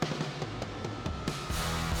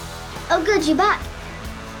Oh, good, you're back.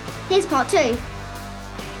 Here's part two.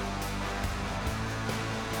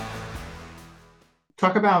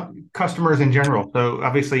 Talk about customers in general. So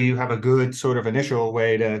obviously you have a good sort of initial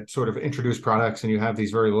way to sort of introduce products, and you have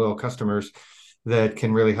these very loyal customers that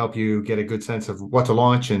can really help you get a good sense of what to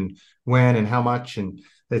launch and when and how much. And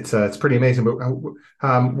it's pretty amazing. But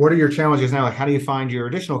what are your challenges now? Like, how do you find your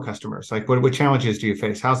additional customers? Like, what challenges do you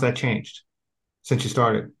face? How's that changed since you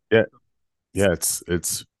started? Yeah, yeah,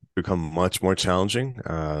 it's become much more challenging.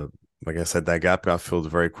 Like I said, that gap got filled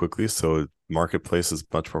very quickly, so marketplace is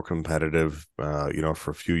much more competitive.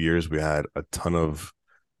 For a few years we had a ton of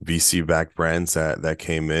VC-backed brands that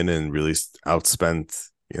came in and really outspent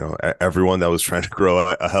everyone that was trying to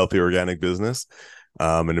grow a healthy organic business.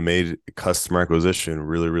 And it made customer acquisition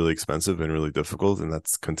really, really expensive and really difficult, and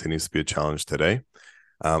that continues to be a challenge today.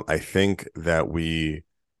 I think that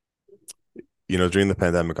during the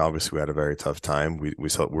pandemic, obviously we had a very tough time. We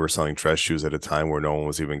were selling dress shoes at a time where no one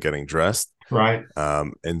was even getting dressed. Right.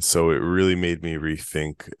 And so it really made me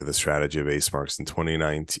rethink the strategy of Ace Marks in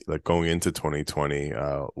 2019, like going into 2020.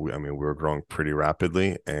 We were growing pretty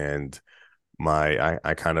rapidly, and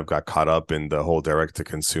I kind of got caught up in the whole direct to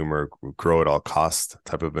consumer, grow at all cost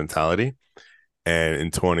type of mentality. And in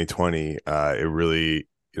 2020, it really,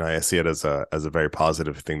 I see it as a very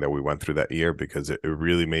positive thing that we went through that year, because it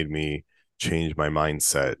really made me change my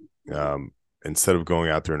mindset. Instead of going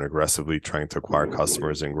out there and aggressively trying to acquire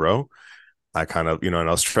customers and grow, I kind of, and I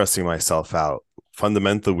was stressing myself out.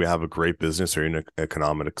 Fundamentally, we have a great business. Our unit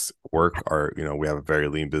economics work. We have a very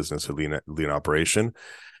lean business, a lean operation.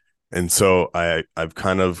 And so I've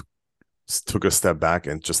kind of took a step back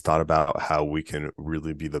and just thought about how we can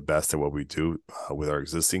really be the best at what we do with our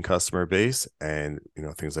existing customer base, and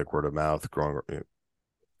things like word of mouth, growing.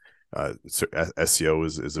 So SEO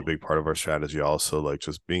is a big part of our strategy. Also, like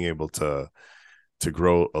just being able to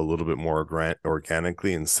grow a little bit more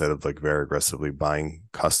organically instead of like very aggressively buying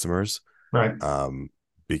customers, Right.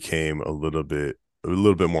 became a little bit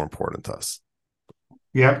more important to us.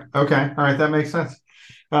 Yep. Okay. All right. That makes sense.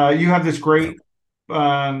 You have this Yeah. great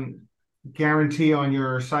um, guarantee on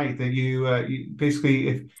your site that you basically,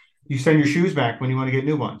 if you send your shoes back when you want to get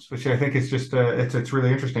new ones, which I think is just it's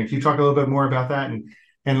really interesting. Can you talk a little bit more about that,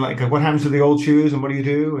 and like what happens to the old shoes and what do you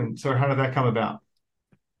do, and so how did that come about?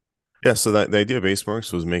 Yeah, so that the idea of Ace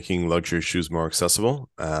Marks was making luxury shoes more accessible,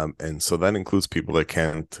 and so that includes people that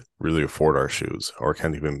can't really afford our shoes or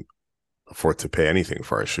can't even afford to pay anything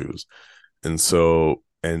for our shoes. And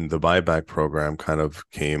the buyback program kind of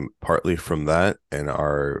came partly from that, and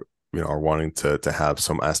our wanting to have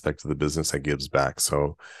some aspect of the business that gives back.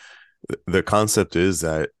 So the concept is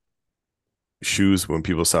that shoes, when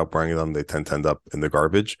people stop wearing them, they tend to end up in the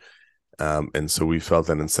garbage. And so we felt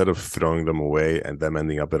that instead of throwing them away and them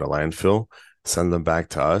ending up in a landfill, send them back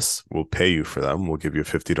to us. We'll pay you for them. We'll give you a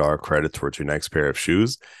 $50 credit towards your next pair of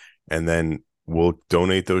shoes. And then we'll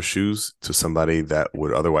donate those shoes to somebody that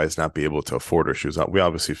would otherwise not be able to afford our shoes. We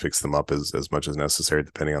obviously fix them up as much as necessary,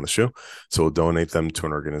 depending on the shoe. So we'll donate them to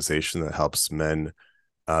an organization that helps men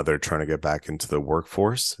that are trying to get back into the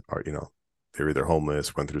workforce, or, they're either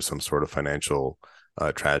homeless, went through some sort of financial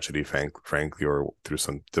tragedy, frankly, or through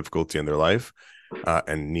some difficulty in their life,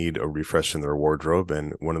 and need a refresh in their wardrobe.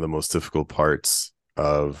 And one of the most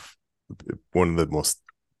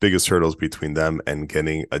biggest hurdles between them and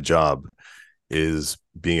getting a job is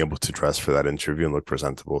being able to dress for that interview and look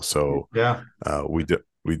presentable. So Yeah.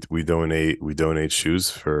 we donate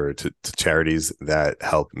shoes to charities that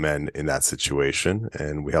help men in that situation,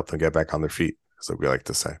 and we help them get back on their feet, as we like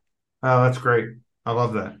to say. Oh, that's great. I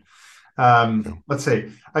love that. Yeah. Let's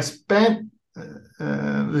see. I spent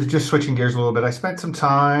just switching gears a little bit. I spent some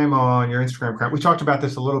time on your Instagram account. We talked about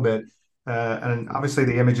this a little bit, and obviously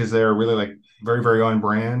the images there are really like very, very on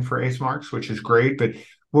brand for Ace Marks, which is great. But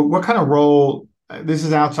what kind of role? This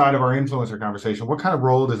is outside of our influencer conversation. What kind of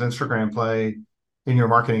role does Instagram play in your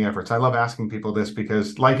marketing efforts? I love asking people this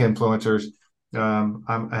because, like influencers,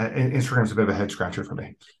 Instagram's a bit of a head scratcher for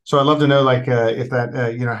me. So I'd love to know, like, if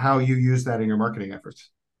that, how you use that in your marketing efforts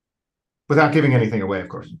without giving anything away, of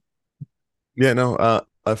course. Yeah, no,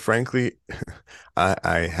 frankly,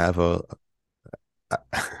 I have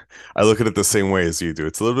I look at it the same way as you do.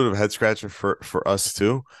 It's a little bit of a head scratcher for us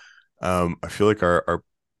too. I feel like our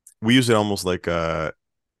we use it almost like a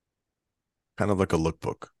kind of like a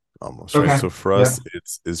lookbook almost, right? Okay. So for Yeah. us,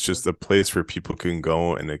 it's just a place where people can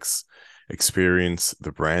go and experience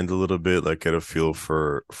the brand a little bit, like get a feel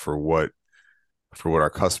for what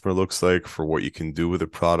our customer looks like, for what you can do with the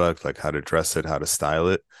product, like how to dress it, how to style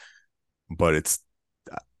it. But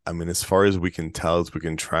I mean, as far as we can tell, as we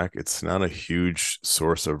can track, it's not a huge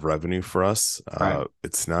source of revenue for us. Right.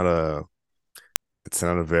 It's not a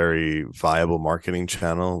very viable marketing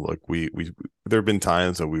channel. Like we there have been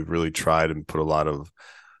times that we've really tried and put a lot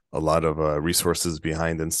of resources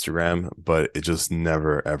behind Instagram, but it just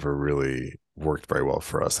never ever really worked very well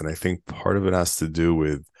for us. And I think part of it has to do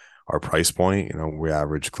with our price point. You know, we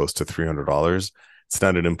average close to $300. It's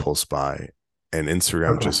not an impulse buy, and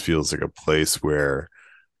Instagram Okay. just feels like a place where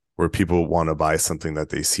people want to buy something that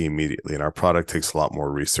they see immediately. And our product takes a lot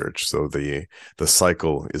more research, so the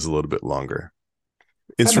cycle is a little bit longer.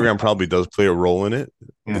 That makes Instagram sense. probably does play a role in it.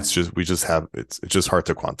 Yeah. It's just hard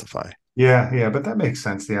to quantify. Yeah, yeah, but that makes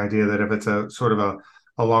sense. The idea that if it's a sort of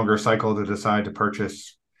a longer cycle to decide to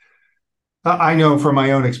purchase. I know from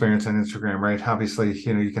my own experience on Instagram, right? Obviously,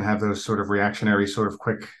 you can have those sort of reactionary, sort of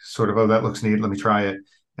quick, sort of, oh, that looks neat, let me try it.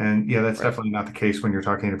 And yeah, that's Right. definitely not the case when you're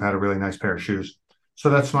talking about a really nice pair of shoes. So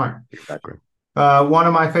that's smart. Exactly. One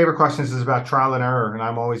of my favorite questions is about trial and error, and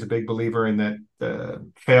I'm always a big believer in that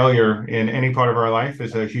failure in any part of our life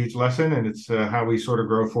is a huge lesson, and it's how we sort of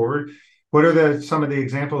grow forward. What are some of the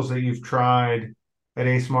examples that you've tried at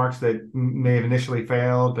Ace Marks that may have initially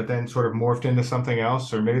failed, but then sort of morphed into something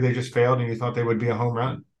else, or maybe they just failed and you thought they would be a home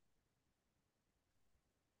run?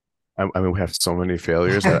 I mean, we have so many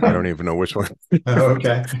failures. I don't even know which one.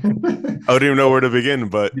 Okay. I don't even know where to begin.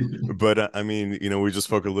 But I mean, we just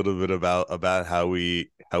spoke a little bit about how we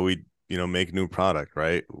make new product,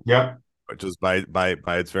 right? Yep. But just by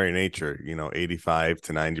its very nature, 85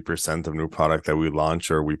 to 90% of new product that we launch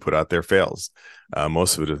or we put out there fails.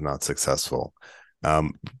 Most of it is not successful.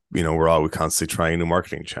 We're always constantly trying new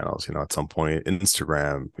marketing channels. At some point,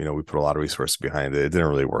 Instagram, we put a lot of resources behind it. It didn't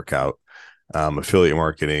really work out. Affiliate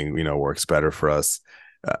marketing, works better for us.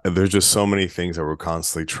 There's just so many things that we're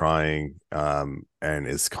constantly trying, and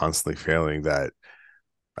is constantly failing, that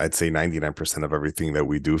I'd say 99% of everything that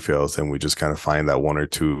we do fails, and we just kind of find that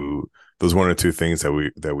those one or two things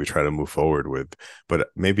that we try to move forward with. But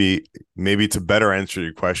maybe to better answer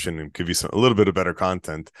your question and give you a little bit of better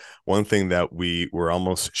content, one thing that we were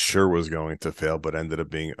almost sure was going to fail but ended up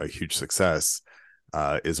being a huge success,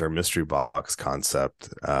 is our mystery box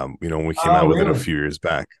concept. When we came Oh, out with it a really? few years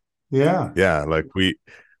back. Yeah. Yeah, like we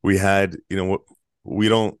had, what we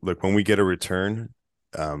don't like when we get a return.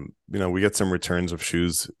 We get some returns of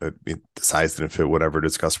shoes that the size didn't fit, whatever it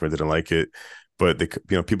is, customer didn't like it, but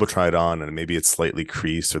people try it on and maybe it's slightly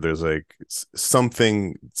creased, or there's like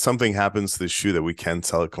something happens to the shoe that we can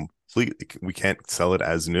sell it completely. We can't sell it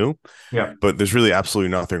as new, Yeah. but there's really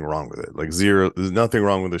absolutely nothing wrong with it. Like zero, there's nothing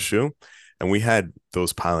wrong with the shoe. And we had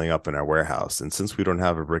those piling up in our warehouse. And since we don't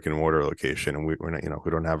have a brick and mortar location, and we're not, we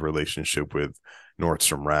don't have a relationship with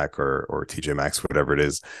Nordstrom Rack or TJ Maxx, whatever it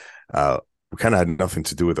is, we kind of had nothing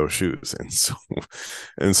to do with those shoes.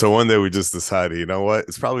 And so one day we just decided, you know what,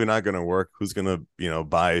 it's probably not going to work. Who's going to,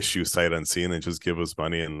 buy a shoe sight unseen and just give us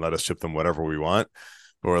money and let us ship them whatever we want?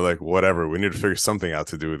 Or like, whatever, we need to figure something out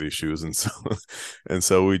to do with these shoes. And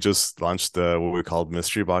so we just launched what we called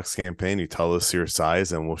mystery box campaign. You tell us your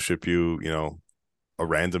size and we'll ship you, a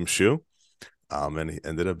random shoe. And it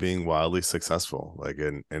ended up being wildly successful. Like,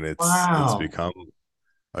 and it's Wow. become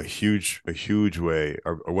a huge way,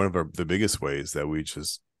 or one of the biggest ways that we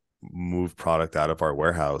just move product out of our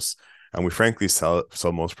warehouse. And we frankly sell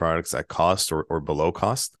most products at cost or below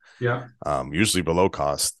cost, Yeah. usually below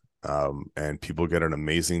cost. And people get an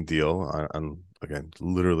amazing deal on again,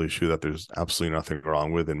 literally a shoe that there's absolutely nothing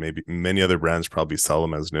wrong with. And maybe many other brands probably sell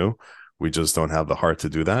them as new. We just don't have the heart to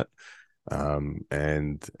do that. And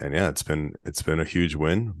yeah, it's been a huge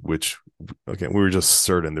win, which again, we were just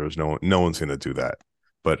certain there was no one's going to do that,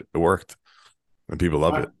 but it worked and people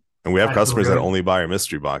love it. And we have That's a customers that really, only buy our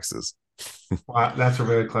mystery boxes. wow, that's a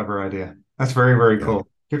really clever idea. That's very, very Yeah. cool.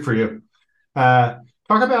 Good for you. Talk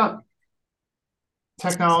about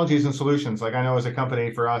technologies and solutions. Like I know as a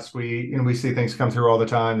company, for us, we see things come through all the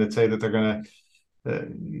time that say that they're going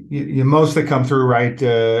to most that come through, right,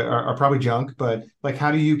 are probably junk, but like,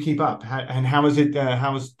 how do you keep up? How is it,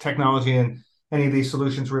 how has technology and any of these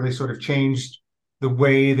solutions really sort of changed the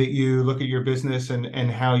way that you look at your business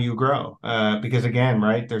and how you grow? Because again,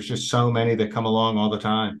 right, there's just so many that come along all the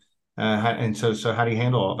time. And so how do you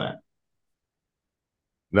handle all that?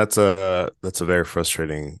 That's a very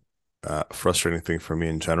frustrating thing for me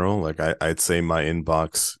in general. Like I'd say my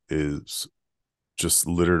inbox is just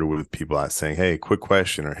littered with people saying, "Hey, quick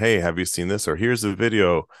question," or "Hey, have you seen this?" or "Here's a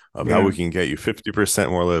video of how Yeah. we can get you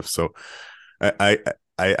 50% more lift." So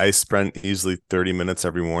I spend easily 30 minutes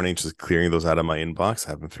every morning just clearing those out of my inbox.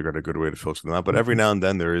 I haven't figured out a good way to filter them out, but every now and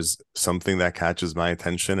then there is something that catches my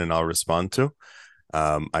attention and I'll respond to.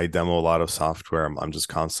 I demo a lot of software. I'm just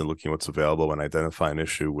constantly looking what's available. When I identify an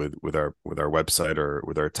issue with our website or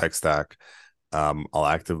with our tech stack, I'll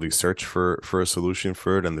actively search for a solution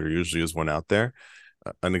for it, and there usually is one out there.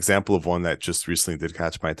 An example of one that just recently did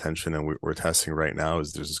catch my attention, and we're testing right now,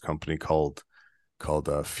 is there's this company called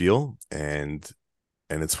Feel, and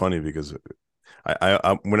it's funny because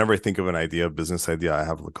I whenever I think of an idea, a business idea, I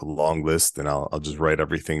have like a long list, and I'll just write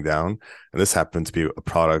everything down. And this happened to be a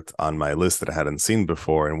product on my list that I hadn't seen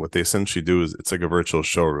before. And what they essentially do is it's like a virtual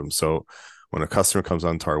showroom. So when a customer comes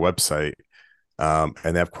onto our website, and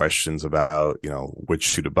they have questions about, which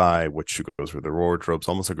shoe to buy, which shoe goes with their wardrobes,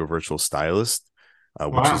 almost like a virtual stylist,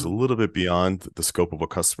 which is a Wow. little bit beyond the scope of what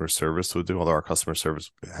customer service would do. Although our customer service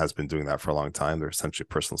has been doing that for a long time, they're essentially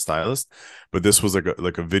a personal stylist. But this was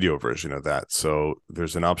like a video version of that. So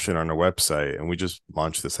there's an option on our website, and we just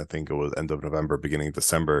launched this. I think it was end of November, beginning of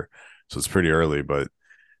December. So it's pretty early, but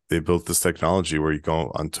they built this technology where you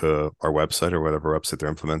go onto our website or whatever website they're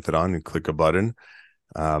implemented on, and click a button,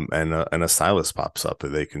 and a stylist pops up that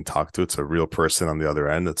they can talk to. It's a real person on the other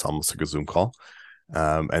end. It's almost like a Zoom call,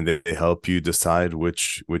 and they help you decide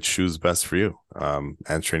which shoe's best for you.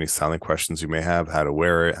 Answer any styling questions you may have, how to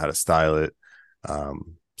wear it, how to style it.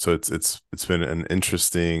 So it's been an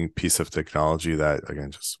interesting piece of technology that,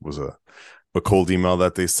 again, just was a cold email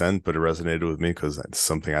that they sent, but it resonated with me because it's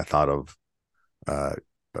something I thought of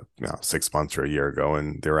 6 months or a year ago,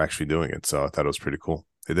 and they were actually doing it. So I thought it was pretty cool.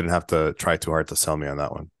 They didn't have to try too hard to sell me on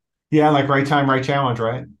that one. Yeah, like right time, right challenge,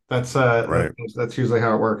 right? Right. That's usually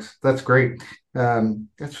how it works. That's great.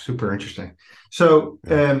 That's super interesting. So,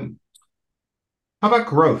 Yeah. how about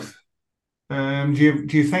growth? Do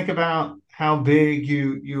you think about how big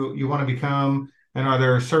you want to become, and are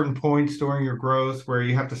there certain points during your growth where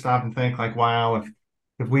you have to stop and think like, wow,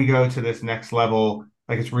 if we go to this next level,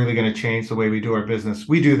 like it's really going to change the way we do our business.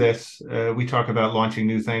 We do this. We talk about launching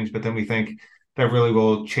new things, but then we think that really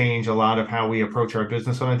will change a lot of how we approach our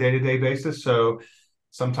business on a day-to-day basis. So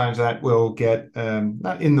sometimes that will get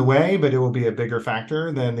not in the way, but it will be a bigger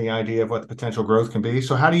factor than the idea of what the potential growth can be.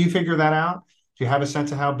 So how do you figure that out? Do you have a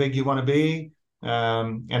sense of how big you want to be?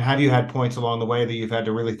 And have you had points along the way that you've had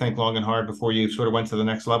to really think long and hard before you sort of went to the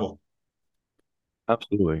next level?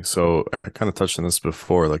 Absolutely. So I kind of touched on this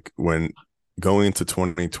before, like when going into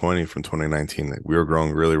 2020 from 2019, like we were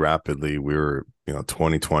growing really rapidly.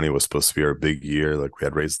 2020 was supposed to be our big year. Like we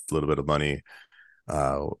had raised a little bit of money.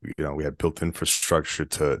 We had built infrastructure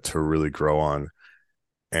to really grow on.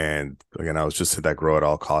 And again, I was just at that grow at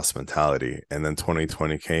all cost mentality. And then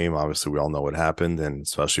 2020 came. Obviously, we all know what happened. And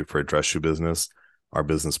especially for a dress shoe business, our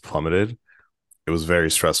business plummeted. It was a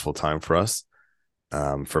very stressful time for us,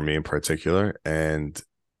 for me in particular. And,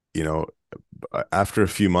 you know, after a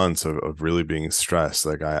few months of really being stressed,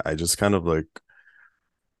 like I just kind of like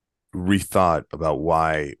rethought about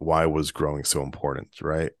why was growing so important,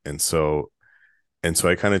 right? And so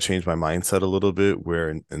I kind of changed my mindset a little bit,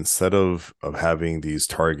 where instead of having these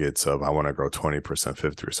targets of I want to grow 20%,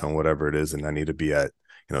 50%, whatever it is, and I need to be at,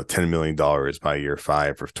 $10 million by year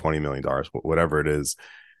 5 or $20 million, whatever it is,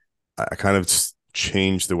 I kind of just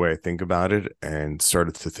changed the way I think about it and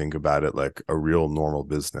started to think about it like a real normal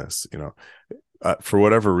business. For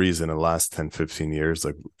whatever reason, in the last 10, 15 years,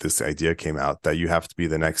 like this idea came out that you have to be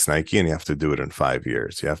the next Nike and you have to do it in 5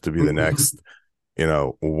 years. You have to be the next,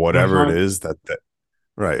 Next whatever it one. is that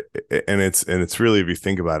right. And it's really, if you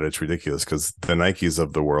think about it, it's ridiculous because the Nikes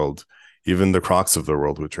of the world, even the Crocs of the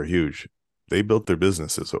world, which are huge, they built their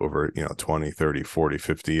businesses over, 20, 30, 40,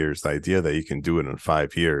 50 years. The idea that you can do it in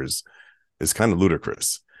 5 years is kind of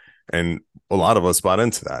ludicrous. And a lot of us bought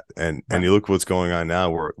into that. And Right. you look what's going on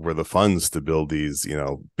now, where the funds to build these,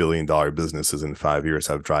 billion-dollar businesses in 5 years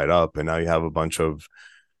have dried up. And now you have a bunch of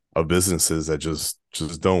businesses that just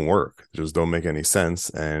don't work, just don't make any sense,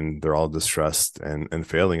 and they're all distressed and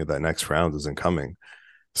failing. At that next round isn't coming.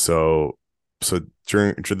 So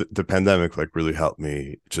during the pandemic, like really helped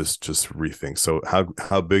me just rethink. So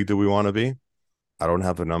how big do we want to be? I don't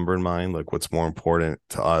have a number in mind. Like what's more important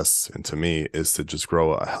to us and to me is to just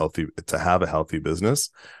to have a healthy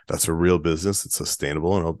business. That's a real business. It's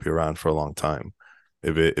sustainable and it'll be around for a long time.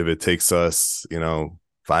 If it takes us,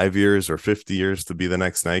 5 years or 50 years to be the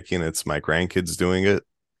next Nike and it's my grandkids doing it,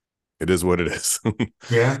 it is what it is.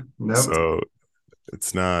 Yeah. Nope. So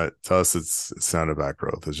it's not, to us, it's not about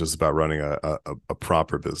growth. It's just about running a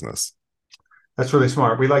proper business. That's really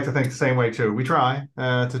smart. We like to think the same way too. We try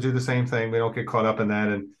to do the same thing. We don't get caught up in that.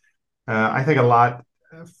 And I think a lot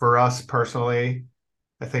for us personally,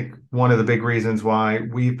 I think one of the big reasons why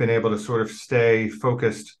we've been able to sort of stay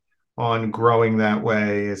focused on growing that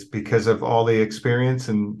way is because of all the experience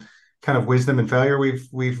and kind of wisdom and failure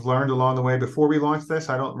we've learned along the way before we launched this.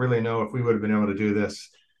 I don't really know if we would have been able to do this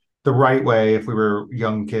the right way if we were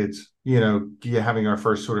young kids, having our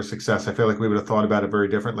first sort of success. I feel like we would have thought about it very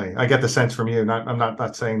differently. I get the sense from you. I'm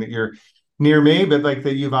not saying that you're near me, but like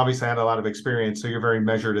that you've obviously had a lot of experience, so you're very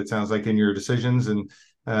measured. It sounds like in your decisions, and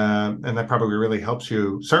that probably really helps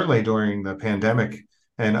you certainly during the pandemic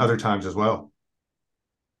and other times as well.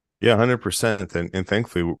 Yeah, 100%. And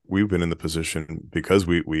thankfully we've been in the position because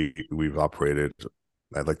we've operated,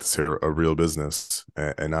 I'd like to say, a real business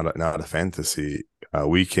and not a fantasy.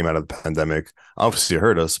 We came out of the pandemic. Obviously, it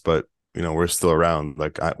hurt us, but we're still around.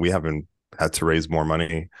 Like we haven't had to raise more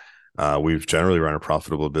money. We've generally run a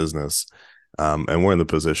profitable business, and we're in the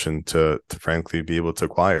position to frankly be able to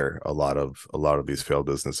acquire a lot of these failed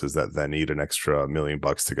businesses that need an extra $1 million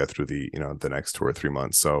to get through the next 2 or 3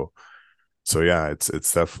 months. So yeah,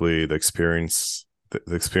 it's definitely the experience.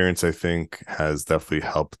 The experience, I think, has definitely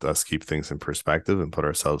helped us keep things in perspective and put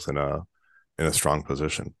ourselves in a strong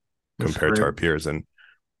position compared to our peers. And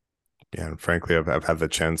yeah, and frankly, I've had the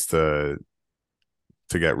chance to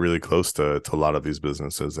get really close to a lot of these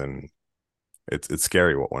businesses, and it's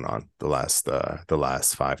scary what went on the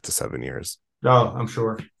last 5 to 7 years. Oh, I'm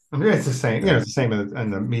sure. I mean, it's the same. Yeah. It's the same on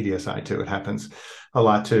the media side too. It happens a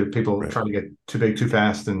lot too. People Right. trying to get too big too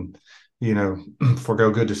fast, and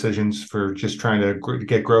forego good decisions for just trying to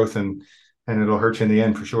get growth, and it'll hurt you in the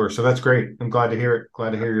end for sure. So that's great. I'm glad to hear it.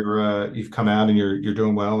 Glad to hear you've come out and you're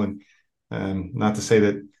doing well. And not to say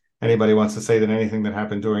that anybody wants to say that anything that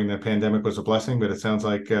happened during the pandemic was a blessing, but it sounds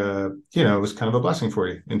like it was kind of a blessing for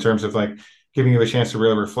you in terms of like giving you a chance to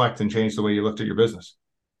really reflect and change the way you looked at your business.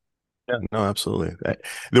 Yeah, no, absolutely.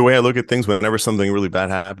 The way I look at things, whenever something really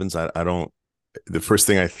bad happens, I don't. The first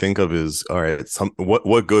thing I think of is, all right,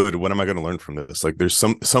 what good? What am I going to learn from this? Like, there's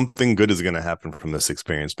something good is going to happen from this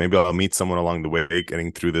experience. Maybe I'll meet someone along the way,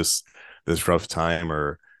 getting through this rough time.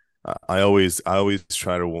 Or I always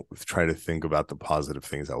try to think about the positive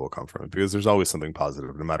things that will come from it, because there's always something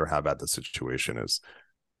positive, no matter how bad the situation is.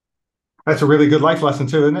 That's a really good life lesson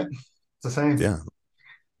too, isn't it? It's the same. Yeah,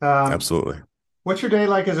 Um, absolutely. What's your day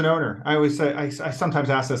like as an owner? I always say, I sometimes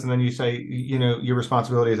ask this, and then you say, your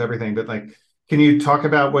responsibility is everything. But like, can you talk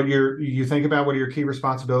about what you think about what are your key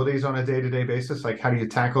responsibilities on a day-to-day basis? Like, how do you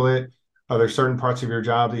tackle it? Are there certain parts of your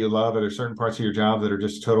job that you love? Are there certain parts of your job that are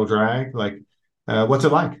just total drag? Like, what's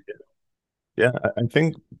it like? Yeah, I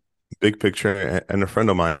think big picture, and a friend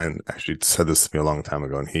of mine actually said this to me a long time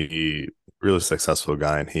ago, and he really successful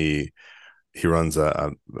guy, and he runs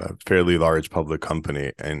a fairly large public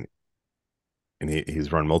company, and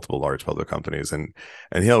he's run multiple large public companies, and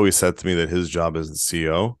he always said to me that his job as the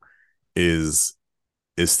CEO is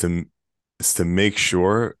to make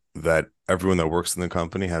sure that everyone that works in the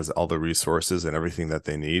company has all the resources and everything that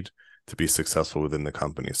they need to be successful within the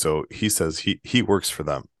company. So he says he works for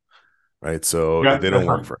them, right? So Yeah, they that's don't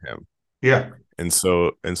work fine. for him. Yeah, And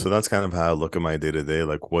so that's kind of how I look at my day to day.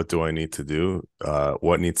 Like, what do I need to do?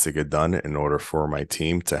 What needs to get done in order for my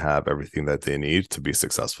team to have everything that they need to be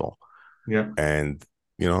successful? yeah, And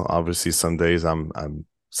obviously, some days I'm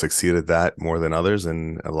succeed at that more than others,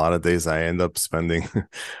 and a lot of days I end up spending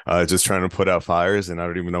just trying to put out fires, and I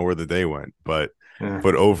don't even know where the day went. But yeah.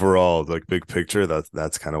 overall, like big picture,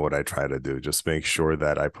 that's kind of what I try to do. Just make sure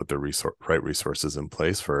that I put the right resources in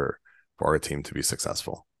place for our team to be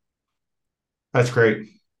successful. That's great.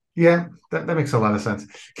 Yeah, that makes a lot of sense.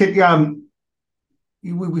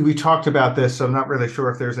 We talked about this, so I'm not really sure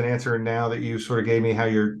if there's an answer now that you sort of gave me how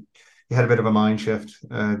you had a bit of a mind shift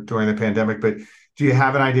during the pandemic. But do you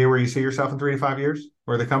have an idea where you see yourself in 3 to 5 years,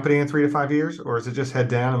 or the company in 3 to 5 years, or is it just head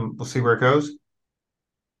down and we'll see where it goes?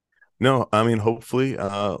 No, I mean, hopefully,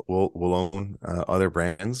 we'll own other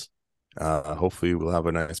brands. Hopefully, we'll have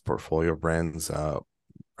a nice portfolio of brands,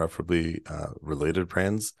 preferably related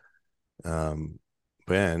brands. But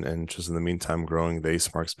yeah, and just in the meantime, growing the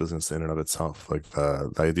Ace Marks business in and of itself. Like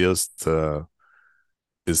the idea is to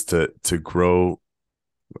grow.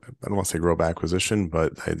 I don't want to say grow by acquisition,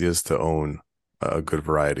 but the idea is to own a good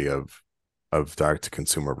variety of direct to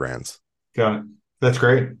consumer brands. Got it. That's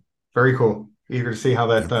great. Very cool. Eager to see how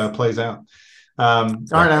that Yeah. plays out. All Yeah.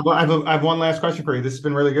 right, I have one last question for you. This has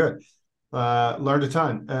been really good. Learned a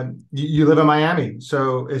ton. You live in Miami,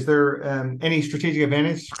 so is there any strategic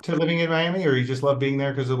advantage to living in Miami, or you just love being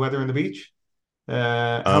there because of the weather and the beach?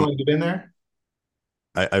 How long Um, have you been there?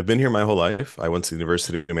 I've been here my whole life. I went to the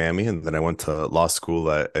University of Miami, and then I went to law school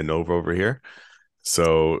at Nova over here.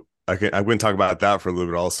 So I wouldn't talk about that for a little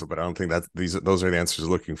bit also, but I don't think that those are the answers you're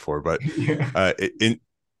looking for. But Yeah.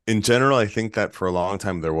 In general, I think that for a long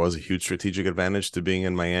time there was a huge strategic advantage to being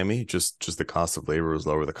in Miami. Just the cost of labor was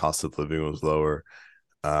lower, the cost of living was lower.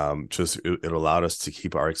 Just it allowed us to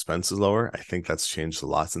keep our expenses lower. I think that's changed a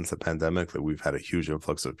lot since the pandemic. Like we've had a huge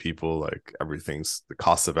influx of people. Like the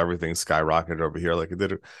cost of everything skyrocketed over here, like it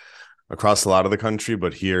did across a lot of the country.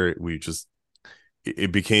 But here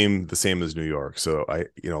it became the same as New York. So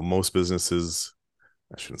most businesses,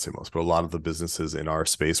 I shouldn't say most, but a lot of the businesses in our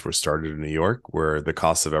space were started in New York, where the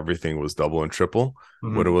cost of everything was double and triple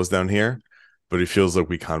what it was down here. But it feels like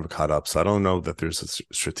we kind of caught up. So I don't know that there's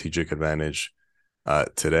a strategic advantage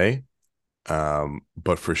today.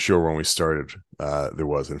 But for sure, when we started, there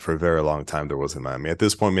wasn't. For a very long time, there wasn't Miami. At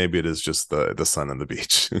this point, maybe it is just the sun and the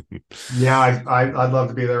beach. Yeah, I'd love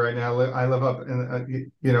to be there right now. I live up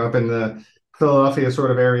in up in the Philadelphia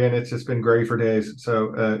sort of area, and it's just been great for days.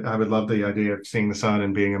 So I would love the idea of seeing the sun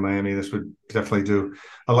and being in Miami. This would definitely do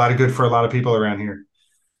a lot of good for a lot of people around here.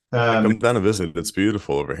 Come down to visit. It's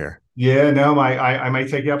beautiful over here. Yeah, no, I might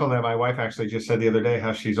take you up on that. My wife actually just said the other day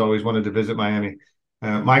how she's always wanted to visit Miami.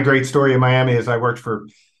 My great story in Miami is I worked for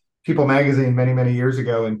People Magazine many, many years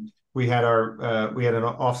ago, and we had an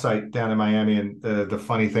offsite down in Miami. And the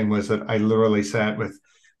funny thing was that I literally sat with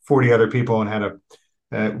 40 other people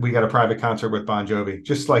and we got a private concert with Bon Jovi.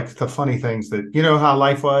 Just like the funny things that, how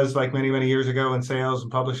life was like many, many years ago in sales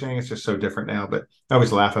and publishing. It's just so different now, but I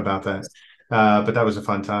always laugh about that. But that was a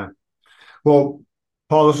fun time. Well,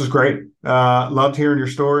 Paul, this was great. Loved hearing your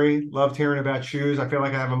story. Loved hearing about shoes. I feel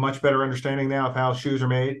like I have a much better understanding now of how shoes are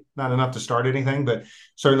made. Not enough to start anything, but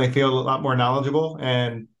certainly feel a lot more knowledgeable.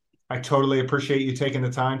 And I totally appreciate you taking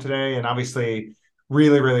the time today. And obviously,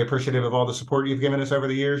 really, really appreciative of all the support you've given us over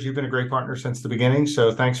the years. You've been a great partner since the beginning.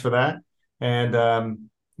 So thanks for that. And,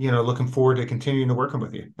 looking forward to continuing to working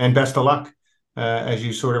with you. And best of luck as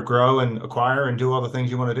you sort of grow and acquire and do all the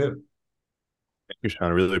things you want to do. Thank you, Sean.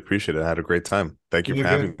 I really appreciate it. I had a great time. Thank you for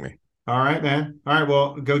having me. All right, man. All right.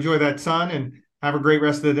 Well, go enjoy that sun and have a great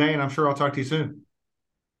rest of the day. And I'm sure I'll talk to you soon.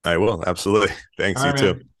 I will. Absolutely. Thanks. All right, you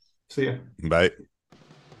man. too. See ya. Bye.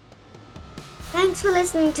 Thanks for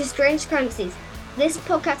listening to Strange Currencies. This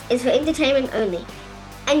podcast is for entertainment only.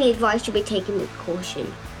 Any advice should be taken with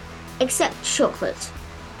caution. Except chocolate.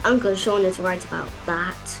 Uncle Sean is right about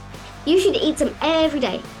that. You should eat some every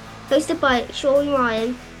day. Hosted by Sean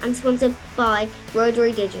Ryan and sponsored by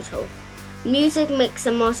Rotary Digital. Music mix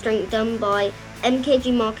and mastering done by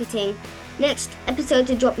MKG Marketing. Next episode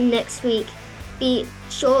to drop next week. Be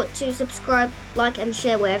sure to subscribe, like and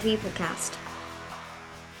share wherever you podcast.